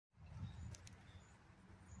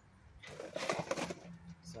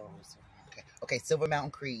Okay, Silver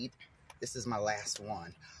Mountain Creed. This is my last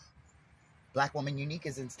one. Black Woman Unique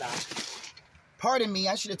is in stock. Pardon me,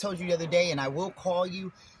 I should have told you the other day, and I will call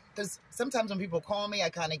you, because sometimes when people call me, I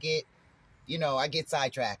kind of get, I get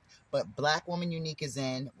sidetracked. But Black Woman Unique is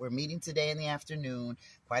in. We're meeting today in the afternoon.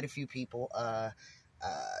 Quite a few people.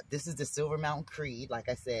 This is the Silver Mountain Creed, like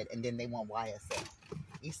I said, and then they want YSL.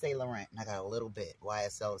 Yves Saint Laurent, and I got a little bit.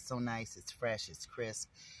 YSL is so nice, it's fresh, it's crisp.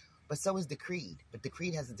 But so is the Creed. But the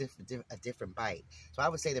Creed has a different bite. So I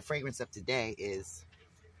would say the fragrance of today is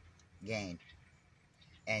Gain.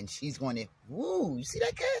 And she's going to, woo, you see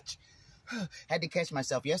that catch? Had to catch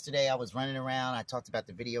myself. Yesterday I was running around. I talked about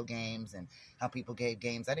the video games and how people gave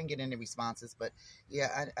games. I didn't get any responses, but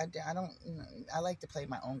yeah, I don't, I like to play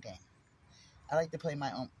my own game. I like to play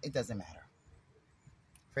my own, it doesn't matter.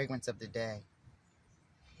 Fragrance of the day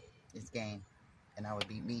is Gain. And I will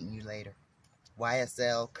be meeting you later.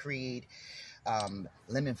 YSL, Creed,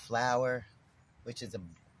 lemon flower, which is a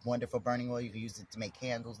wonderful burning oil. You can use it to make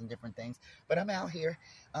candles and different things. But I'm out here.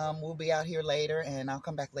 We'll be out here later, and I'll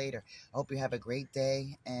come back later. I hope you have a great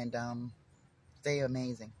day, and stay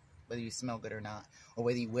amazing, whether you smell good or not, or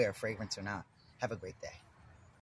whether you wear a fragrance or not. Have a great day.